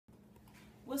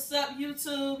What's up,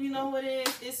 YouTube? You know what it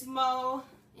is. It's Mo.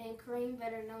 And Kareem,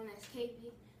 better known as KB.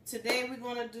 Today we're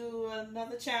going to do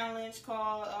another challenge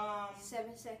called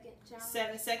 7-second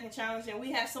challenge. 7-second challenge. And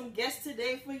we have some guests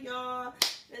today for y'all.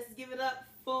 Let's give it up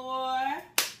for...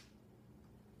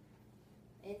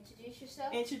 Introduce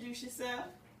yourself. Introduce yourself.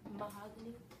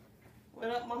 Mahogany. What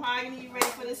up, Mahogany? You ready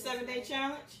for this 7-day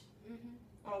challenge?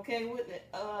 Mm-hmm. Okay, what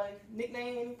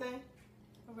nickname, anything?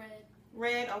 Red.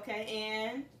 Red, okay.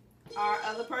 And our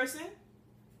other person?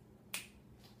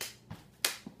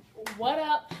 What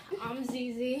up? I'm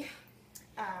ZZ.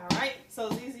 Alright, so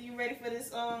ZZ, you ready for this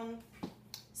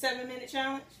 7-minute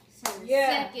challenge? 7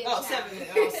 Yeah. second Oh, challenge. 7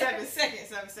 minutes. Oh, 7 seconds.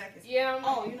 7 seconds. Yeah.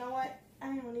 Oh, you know what? I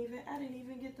didn't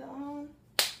even get the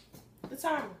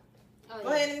timer. Oh, Go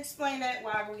ahead and explain that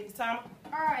while we get the timer.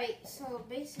 Alright, so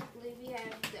basically we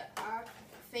have our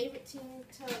favorite team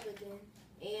tub again.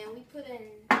 And we put in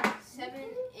 7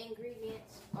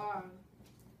 ingredients.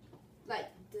 Like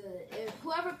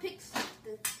whoever picks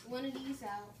one of these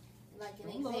out, like an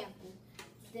example,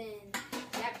 then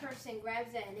that person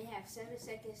grabs that and they have 7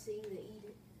 seconds to either eat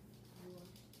it or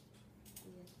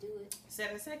do it.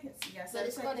 7 seconds. You got 7 But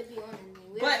it's seconds. going to be on the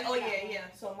name. But yeah.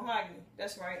 So Mahogany,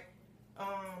 that's right.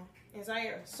 And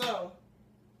Zaire. So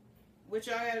what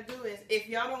y'all gotta do is, if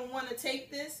y'all don't want to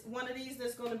take one of these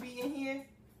that's gonna be in here,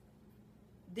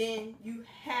 then you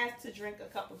have to drink a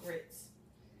cup of grits.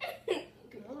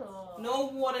 No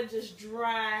water, just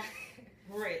dry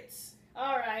grits.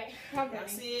 Alright. I'm Y'all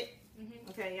ready. see it? Mm-hmm.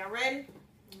 Okay, y'all ready?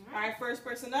 Alright, first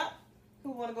person up.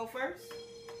 Who wanna go first?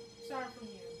 Start from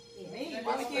you. Yeah. Me.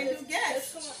 Why we can't do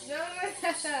guests? Come on.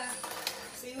 No.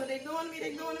 See what they doing to me?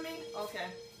 They doing to me? Okay.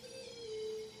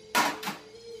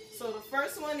 So the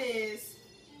first one is,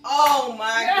 oh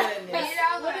my goodness.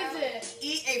 What is it?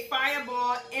 Eat a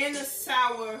fireball in a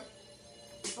sour,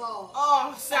 Ball.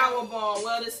 oh, sour ball.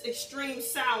 Well, it's extreme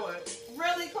sour.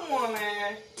 Really? Come on,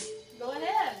 man. Go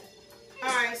ahead.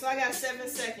 Alright, so I got 7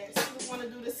 seconds. Who want to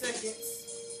do the seconds?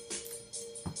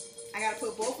 I got to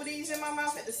put both of these in my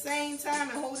mouth at the same time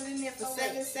and hold it in there for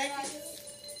 7 seconds.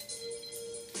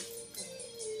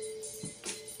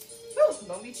 Whew,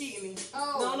 don't be cheating me.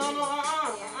 Oh.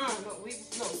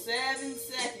 No, 7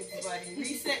 seconds, buddy.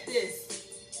 Reset this.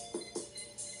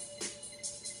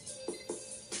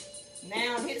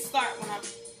 Now hit start when I'm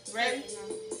ready.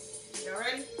 Y'all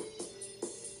ready?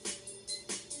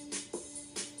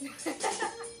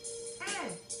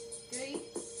 3,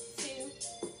 2,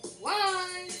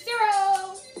 1, 0.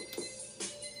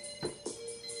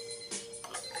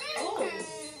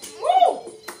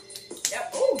 Woo!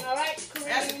 Yep. Ooh. Alright,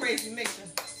 That's a Kareem. crazy mixture.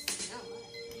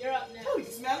 You're up now. Ooh, you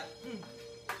smell it?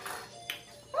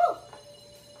 Woo!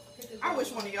 I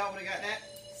wish one of y'all would have got that.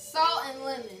 Salt and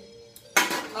lemon.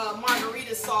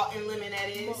 Margarita salt and lemon, that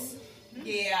is.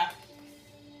 Yeah.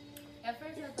 At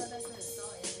first I thought that said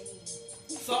salt and lean.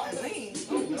 Salt and lean.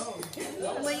 Oh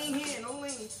no. No lean here, no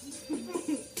lean.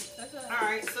 That's what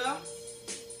Alright, so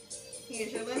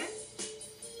here's your lemon.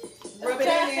 Rub it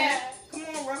in there. Come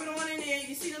on, rub it on in there.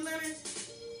 You see the lemon?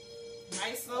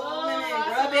 Nice little lemon.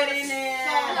 Rub it in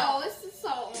there. No, it's the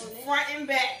salt on it. Front and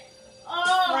back.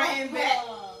 Oh. Front and back.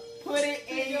 Put it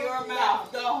in your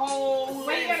mouth. The whole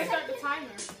Wait, you gotta lemon. start the timer.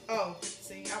 Oh,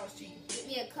 see, I was cheating. Give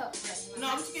me a cup. No,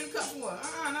 what you getting a cup for? No,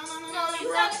 No, you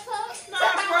bruh. got a cup? Nah,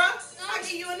 bruh. I'll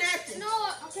give you a napkin. No,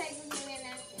 okay, give me a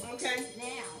napkin. Okay.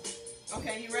 Now.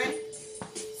 Okay, you ready?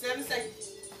 7 seconds.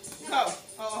 Go.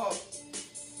 Oh.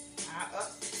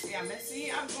 See, I'm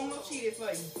gonna cheat it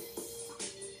for you.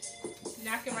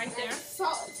 Napkin right there. That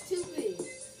salt is too big.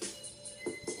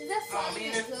 Is that salt Oh, man.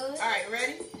 even good? Alright,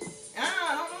 ready?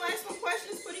 Don't ask no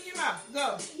questions. Put it in your mouth.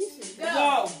 Go. You said Go.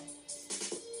 Go.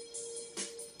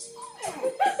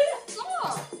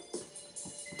 salt.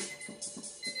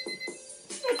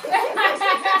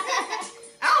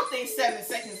 I don't think 7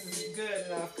 seconds is good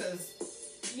enough, because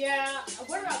Yeah.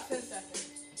 What about 10 seconds?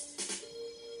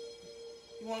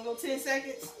 you want to go 10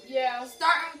 seconds? Yeah.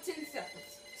 Starting with 10 seconds.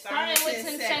 Starting with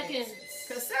 10 seconds.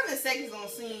 Because 7 seconds don't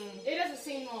seem... It doesn't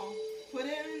seem long. Put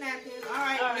it in a napkin.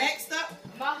 Alright, All right. next up.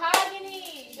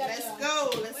 Mahogany. You gotta Let's go.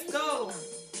 go. Let's go.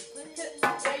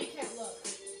 Yeah, you can't look.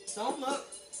 Don't look.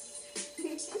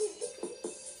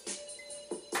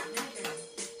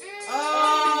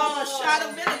 Oh, shot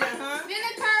of vinegar, huh?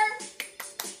 Vinegar.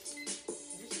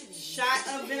 Shot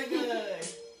of vinegar.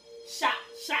 Shot.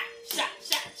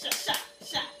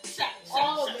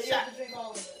 All of it. You have to drink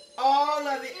all of it. All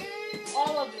of it.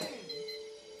 All of it.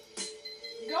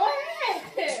 Go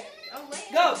ahead. Oh,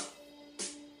 wait. Go.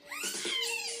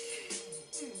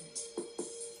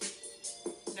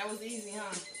 That was easy,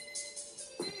 huh?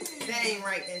 That ain't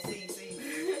right then, see.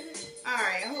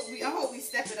 Alright, I hope we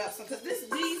step it up. So, because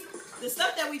the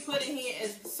stuff that we put in here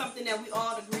is something that we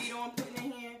all agreed on putting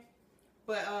in here.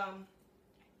 But,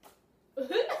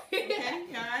 okay,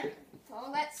 you alright?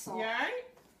 All that salt. You alright?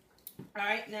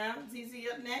 Alright, now, ZZ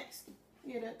up next.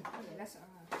 Get it. Okay, that's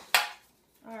alright.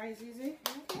 Alright, ZZ.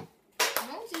 Okay. Come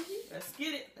on, Gigi. Let's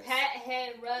get it. Pat,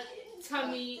 head, rub,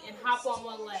 tummy, and hop on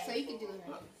one leg. So you can do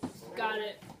it. Got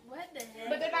it. What the heck?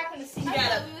 But they're not going to see You I that.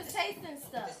 gotta- thought we was tasting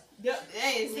stuff.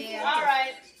 Hey, Yeah. All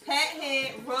right. pat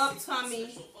head, rub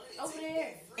tummy, Over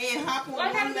there. and hop on Why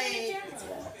one haven't leg they been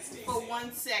camera? for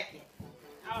 1 second.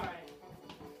 All right.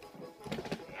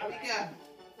 There we go.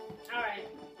 All right.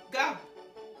 Go.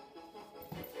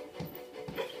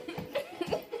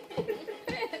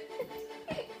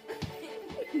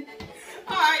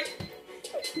 Alright.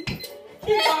 Keep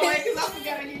going, because I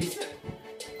forgot I need to.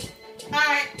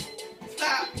 Alright.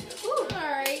 Stop.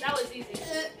 Alright. That was easy.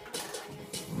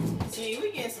 See,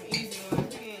 we getting some easy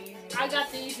ones. We getting easy ones. I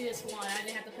got the easiest one. I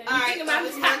didn't have to pay Alright, anything about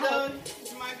this my my towel. go.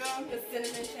 This is my go. The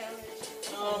cinnamon challenge.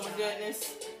 Oh my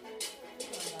goodness.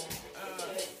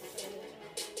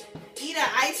 Eat an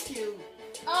ice cube.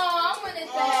 Oh, I wanted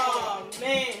that. Oh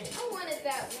man. I wanted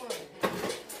that one.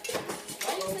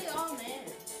 Why you say oh man?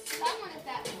 I wanted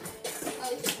that one. Oh,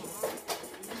 it's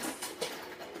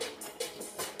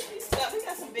fine. We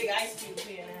got some big ice cubes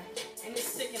here now. And it's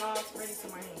sticking all ready to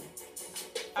my hand.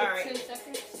 Alright. 10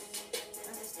 seconds.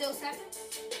 Is it still 7?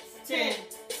 10.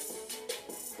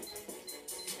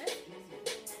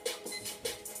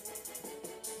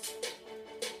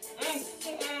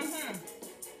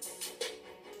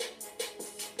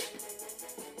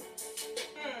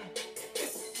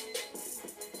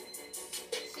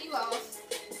 She lost.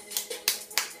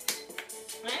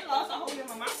 I ain't lost. I hold it in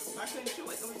my mouth. I couldn't chew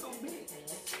it. It was so big.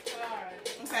 All right.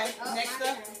 Okay, Oh, next my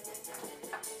up. turn.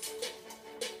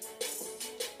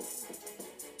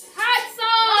 Hot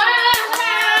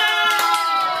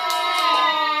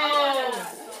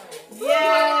sauce!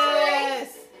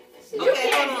 Yes! She Okay,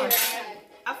 can't hold do on. that.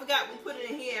 I forgot we put it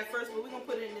in here at first, but we're going to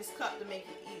put it in this cup to make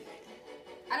it easy.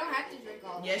 I don't have to drink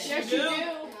all Yes, that. Yes, you you do. do. No,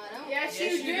 I don't. Yes, Yes, you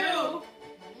you do. do.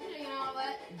 I'm drinking all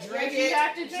that. Drink Yes, it. you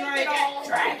have to drink it all.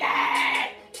 Drink it.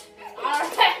 All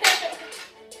right.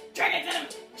 Drink it to them.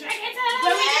 Drink it to But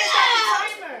them. we didn't start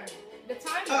the timer. The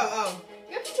timer. Oh.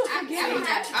 You people I forget don't have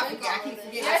that. to I drink forget. I all keep of it.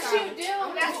 forgetting. Yes, the you timer.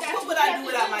 do. That's What would I do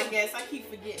without my guess? guests? I keep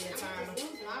forgetting the I'm timer. gonna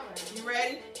lose my round. You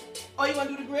ready? Oh, you want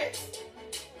to do the grits?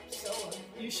 Sure.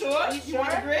 You sure? You want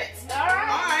the sure? grits? All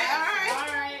right. All right. All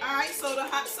right. Alright, so the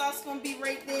hot sauce is gonna be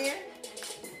right there.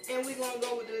 And we're gonna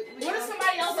go with the What if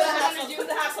somebody else put the doesn't hot want to sauce, do? put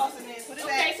the hot sauce in there. Put it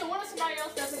Okay, back. so what if somebody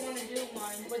else doesn't want to do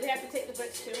one? Would they have to take the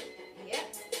grits too? Yeah.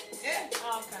 Yeah.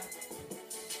 Oh, okay.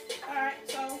 Alright,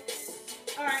 so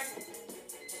alright.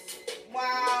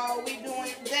 While we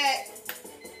doing that,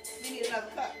 we need another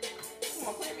cup. Come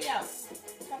on, clear me out.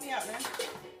 Help me out, man.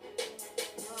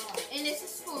 And it's a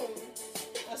spoon.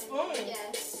 A spoon?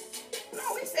 Yes. No,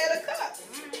 we said a cup.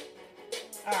 Alright.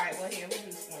 Alright, well here, we do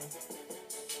a spoon.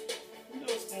 We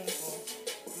do a spoonful.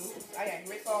 Oops, I got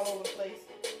grits all over the place.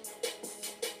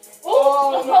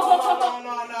 Oh,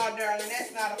 no, darling.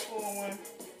 That's not a full one.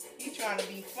 You trying to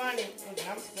be funny. Look,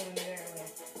 I'm spilling it everywhere.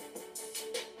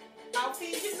 I'll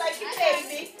feed you like a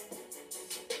baby.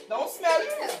 Don't smell it.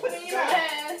 Just put it in your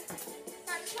mouth.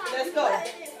 Let's go.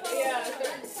 Yeah.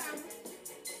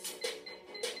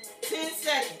 10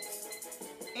 seconds.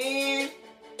 And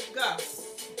go.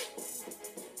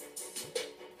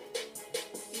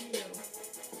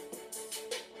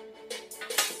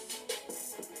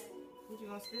 What you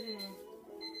gonna spit it in?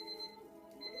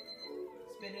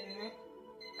 Spit it in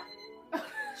there.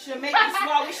 Should make you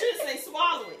swallow. We should say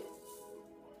swallow it.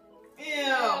 Ew.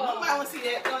 Nobody want to see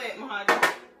that. Go ahead, Mahogany.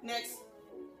 Next.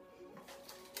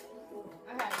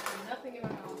 I had nothing in my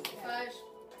mouth.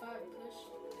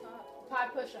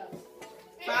 Five push-ups.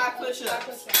 5 push-ups. 5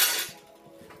 push-ups.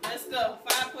 Let's go.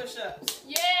 5 push-ups.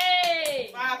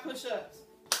 Yay! 5 push-ups.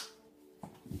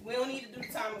 We don't need to do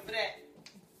the timer for that.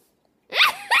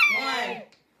 1,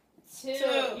 2.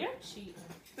 Two. You're cheating.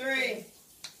 3,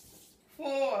 4.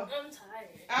 I'm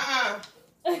tired.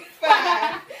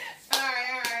 5.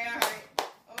 Alright.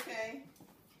 Okay.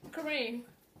 Kareem.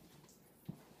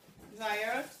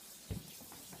 Zaire.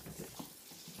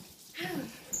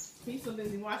 He's so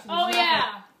busy watching. Oh, his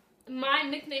yeah. My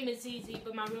nickname is ZZ,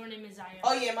 but my real name is Zaire.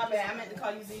 Oh yeah, my bad. I meant to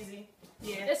call you ZZ.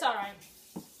 Yeah. It's alright.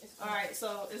 Alright,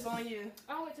 so it's on you.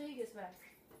 I'll wait till he gets back.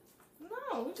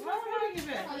 No, what you want me to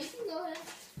get Oh, back? you can go ahead.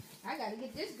 I gotta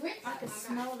get this grits I out can my mouth.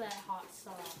 smell that hot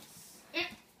sauce.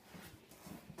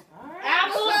 Alright.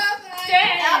 Apple. What's up, guys?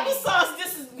 Dang. Applesauce.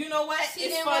 This is, you know what? She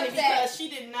It's didn't funny want that. because she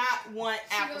did not want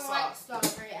She don't like applesauce.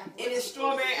 strawberry applesauce. It is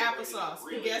strawberry applesauce.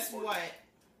 But guess what?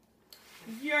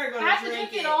 You're I gonna have to drink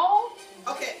drink it. it all?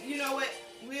 Okay, you know what?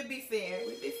 We'll be fair.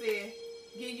 We'll be fair.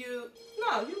 Give you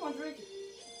no. You gonna drink it?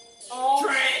 Oh.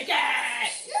 Drink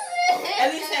it.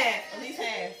 At least half. At least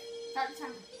half. Start the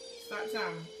timer. Start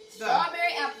time. Go.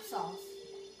 Strawberry applesauce.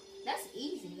 That's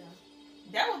easy though.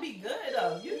 That would be good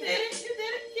though. You did it. You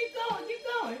did it. Keep going. Keep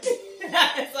going.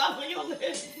 It's all on your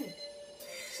list.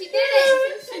 She did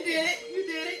it. She did it. You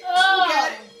did it. Oh. You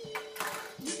got it.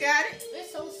 You got it.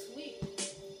 It's so sweet.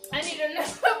 I need a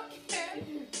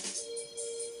napkin.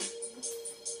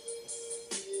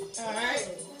 All right.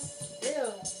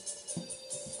 Ew.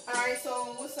 All right. So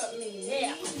what's up, me?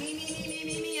 Yeah.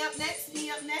 Me up next. Me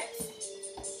up next.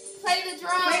 Play the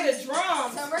drums. Play the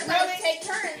drums. So we're gonna Really? take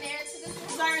her in there to the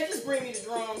drums. Sorry, just bring me the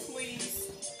drums, please.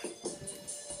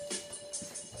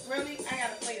 Really? I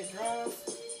gotta play the drums.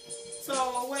 So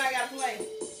what I gotta play?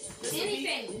 This will be-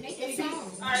 Anything. Make a anything?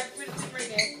 song. All right, put it right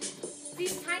there.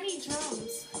 These tiny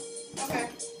drums. Okay.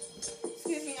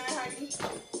 Excuse me, I heard you.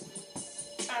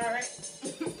 All right.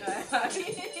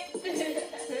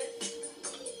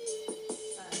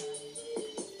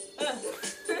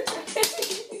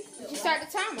 Did you start the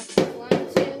timer? 1, 2,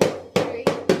 3,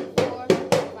 4,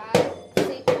 5,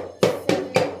 6,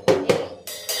 7,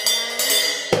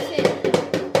 8,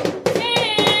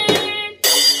 9,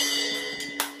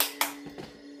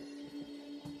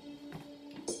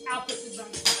 10. I'll put the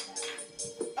drums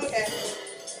back. Okay.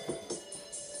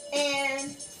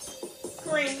 And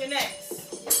Kareem, you're next.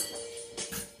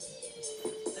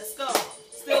 Let's go.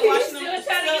 Still watching them. Still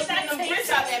trying to get that getting them taste grits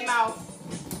out that mouth.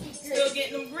 Still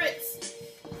getting them grits.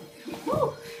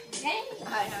 Whew. Dang. I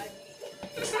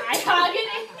hug it.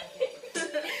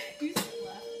 You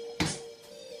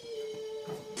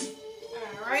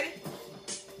Alrighty.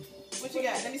 What you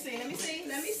got? Let me see. Let me see.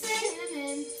 Let me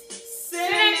see.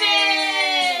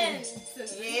 Cinnamon.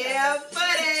 Cinnamon. Yeah,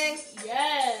 buddy.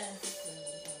 Yes.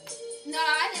 No,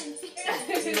 I didn't pick that.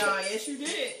 No, yes you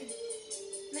did.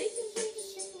 No, you can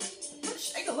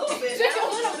shake Shake a little bit. Shake now.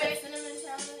 a little bit. Cinnamon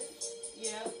challenge.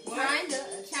 Yeah. What? Kinda.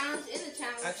 A challenge in a A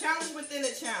challenge. challenge within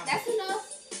a challenge. That's enough.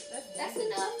 That's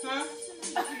enough. Huh?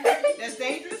 That's enough. That's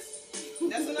dangerous?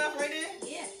 That's enough right there?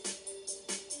 Yeah.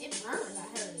 It burned,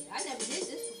 I heard. I never did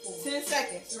this before. 10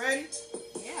 seconds. Ready?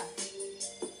 Yeah.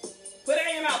 Put it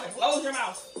in your mouth and close your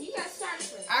mouth. You got started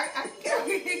first. I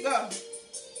can't go.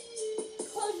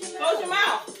 Close Close your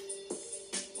mouth.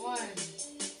 1,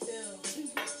 2,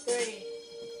 3,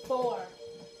 4,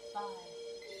 5.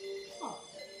 Oh.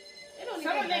 It don't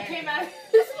Some even of that matter. came out.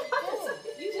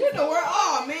 You know where?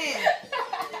 Oh, man.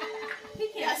 He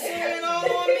Got can't say cereal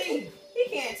all on me. He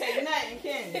can't take nothing,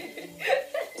 can he?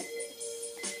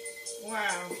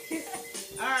 Wow.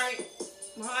 All right.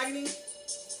 Mahogany.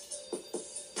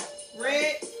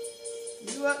 Red.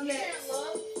 You up next.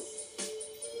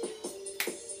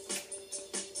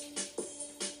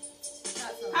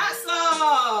 Hot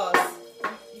sauce.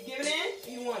 You give it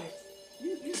in? Or you want it?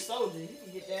 You soldier. You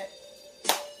can get that.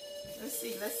 Let's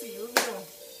see. Let's see. What we doing?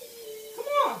 Come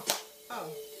on. Oh.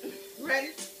 Ready?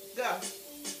 Go.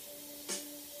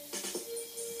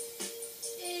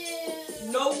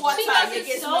 No water. She does Make it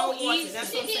it so no water. easy. That's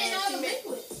She what I'm getting all saying. the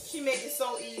liquid. She make it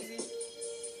so easy.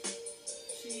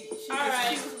 She All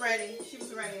right. was ready. She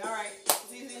was ready. All right.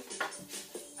 It's easy.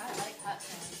 I like hot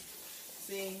sauce.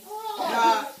 See.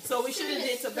 Oh. So we should have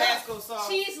did Tabasco sauce.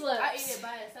 Cheese lips. I eat it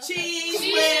by itself. Cheese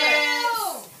Cheese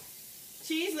lips.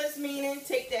 Cheese lips meaning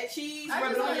take that cheese, I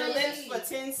rub it just on your want lips cheese. for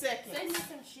 10 seconds. Send me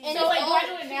some cheese. And So it's like, do I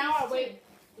old do it now or cheese,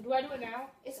 wait? Do I do it now?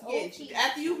 It's old Yeah, cheese.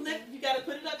 after you lip, you gotta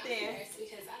put it up there.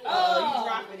 Oh, You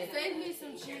rocking it. save me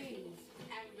some cheese.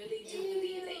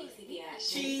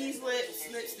 Cheese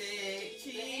lips, lipstick.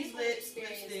 Cheese lips,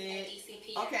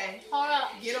 lipstick. Okay. Hold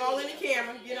up. Get all in the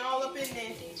camera. Get all up in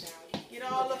there. Get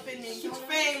all up in there. Get your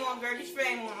fame on, girl. Get your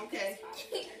fame on. Okay.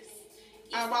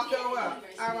 I'll rock your world.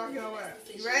 I'll rock your world.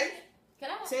 You ready? Can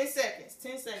I? 10 seconds.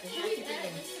 10 seconds. Can we add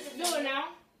this to the Do it now.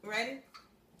 Ready?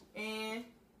 And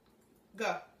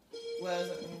go. Was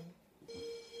it?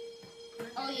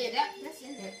 Oh yeah, that's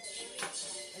in there.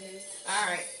 All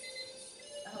right.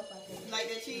 I hope I can. You like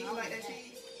that cheese? You like that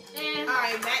cheese? And All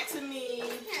right, back to me.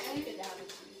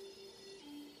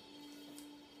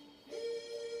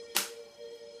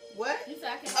 What? you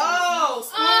said I can. Oh,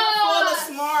 spoonful of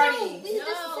Smarties.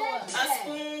 No. A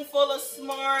spoonful of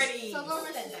Smarties. So go Put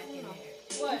rest that the back in spoon there. on.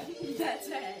 What? That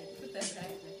tag. Put that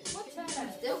back. What tag?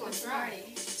 I'm still gonna try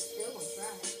it. Still gonna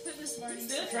try it. Put the Smarties.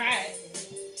 Still back. try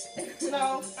it.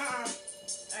 No.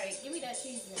 Alright, give me that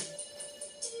cheese then.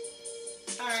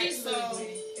 All right. Cheese So,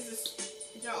 whiz.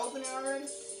 did y'all open it already?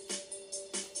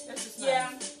 That's just Yeah.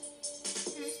 nice.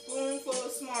 Spoonful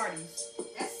of Smarties.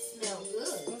 That smells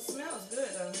good. It smells good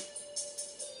though.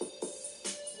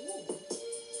 Ooh.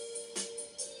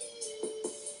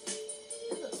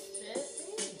 That looks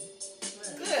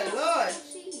good. Good Lord.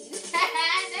 Cheese.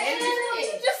 Maybe-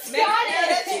 You just Maybe got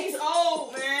that it. cheese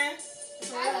old, man.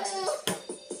 I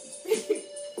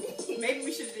Maybe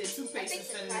we should have did toothpaste I think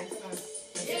instead of so. this one.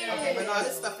 Yeah. Okay, but no,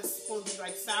 this stuff is supposed to be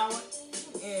like sour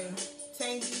and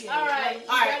tangy. And All right,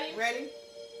 All right. you Ready?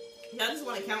 Y'all just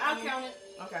want to count I'll on me? count it.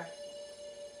 Okay.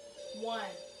 1,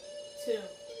 2,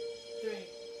 3,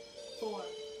 4,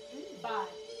 5,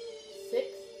 6,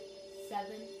 7,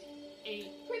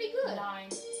 8, Pretty good. 9,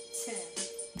 10.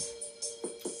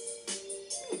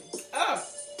 Oh,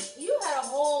 You had a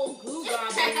whole goo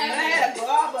gobble. I had a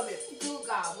blob of it. Goo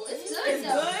gobble. It's good It's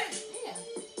though. good, Yeah.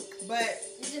 but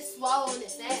You just swallowing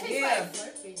it fast. Yeah.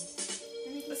 Let me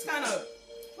it's kind of.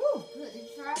 Ooh, good. Did you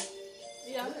try it?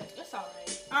 Yeah, it's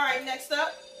alright. All right, next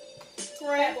up, Bad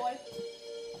Kareem. boy.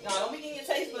 No, don't be getting your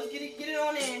taste buds. Get it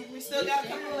on in. We still got a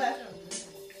couple left.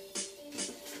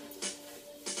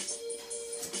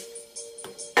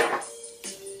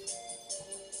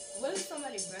 What if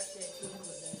somebody brushed their teeth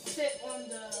with that? Sit on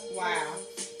the. Wow.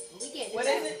 We can't do What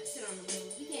that. is it? Sit on the broom.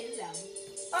 We can't do that one.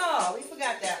 Oh, we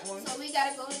forgot that one. So we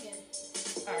gotta go again.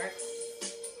 All right.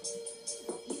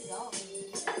 Eat it all.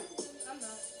 I'm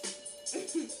not.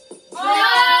 Oh!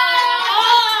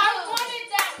 I wanted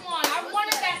that one. I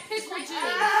wanted that pickle juice.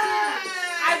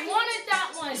 I wanted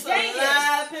that one. It's Dang a it.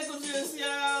 lot of pickle juice, y'all.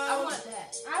 I want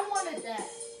that. I wanted that.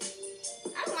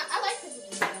 I like pickle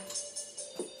juice.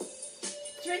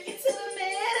 Drink it to the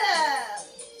middle.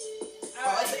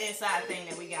 Oh, it's an inside thing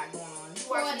that we got going on. You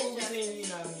watch What is movies it? and you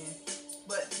know, yeah.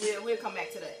 But we'll come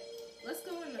back to that. Let's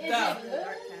go in the Is Go. it good?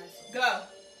 dark castle. Go,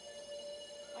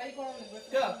 Are you going on the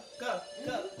Griffin? go, go,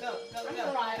 go, go, go, I'm go,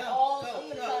 gonna ride go, all. go, I'm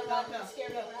gonna go, try to go, ride go, the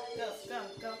scary go, ride.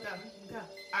 go, go.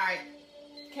 All right.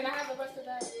 Can I have the rest of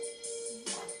that?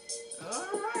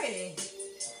 Alrighty.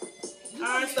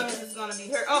 Our stomach is gonna be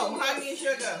hurt. Oh, Mahogany, it's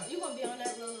your go. You gonna be on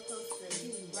that roller coaster?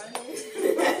 You running?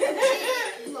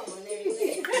 Come on, there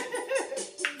you go.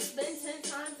 Spin 10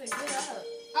 times and get up.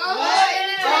 Oh,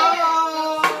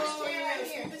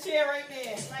 Right the chair right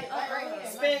there. Right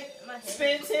here. Spin, My head.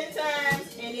 spin 10 times,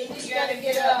 and then you You gotta gotta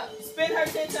get get up. Spin her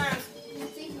 10 times.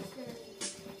 here.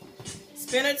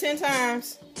 Spin her 10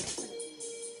 times.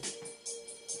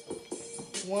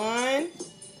 1,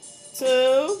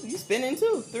 2. You spinning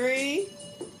 2. 3,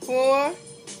 4,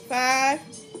 5,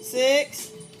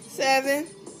 6, 7,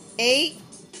 8,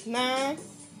 9,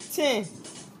 10.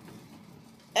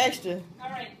 Extra. All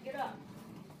right, get up.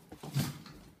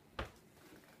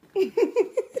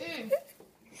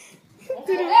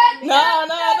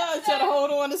 No. Try to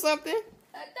hold on to something.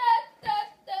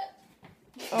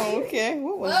 Oh, okay.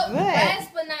 What was Well, that?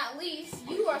 last but not least,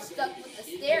 you are stuck with the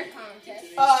stare contest.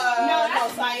 No,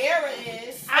 Sierra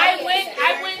is. I went.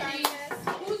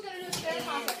 Who's gonna do the stare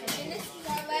contest? And this is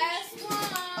our last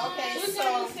one. Okay, Who's so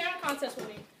gonna do the stare contest with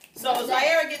me? so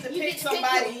Zaire get to You pick get to pick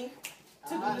somebody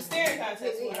to do the staring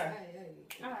contest with her.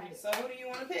 All right, So who do you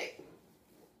want to pick?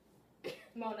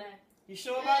 Monet. You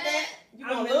sure about that? You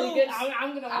I'm gonna really lose? good.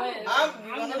 I'm gonna win. you're I'm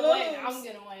gonna gonna win. lose. I'm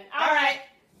gonna win. All right.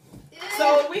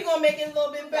 So we gonna make it a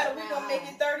little bit better. We gonna make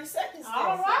it 30 seconds. Then.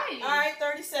 All right. All right,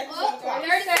 30 seconds on Oh, the clock.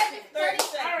 30 seconds. 30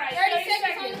 seconds. All right. 30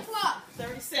 seconds on the clock.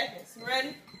 30 seconds.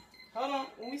 Ready? Hold on.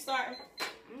 When we starting?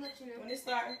 I'm gonna let you know. When it's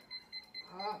starting?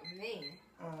 Oh man.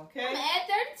 I'm Okay. gonna add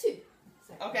 32.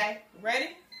 Okay. Ready?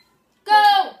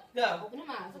 Go. Go. Open them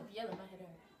eyes. I'm yelling my head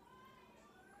out.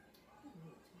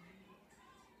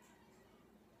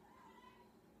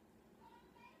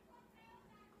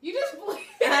 You just blinked.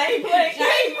 I ain't playing.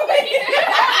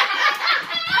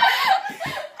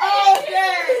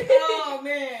 Okay. Oh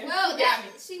man. Well, You got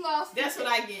me. she lost. That's what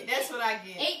I get.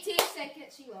 18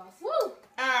 seconds. She lost. Woo. All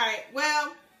right.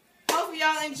 Well, hopefully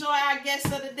y'all enjoy our guests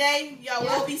of the day. Y'all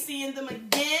will be seeing them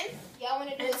again. Y'all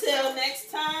wanna do Until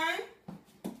next time,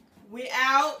 we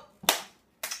out.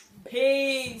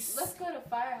 Peace. Let's go to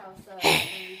Firehouse when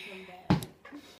we come back.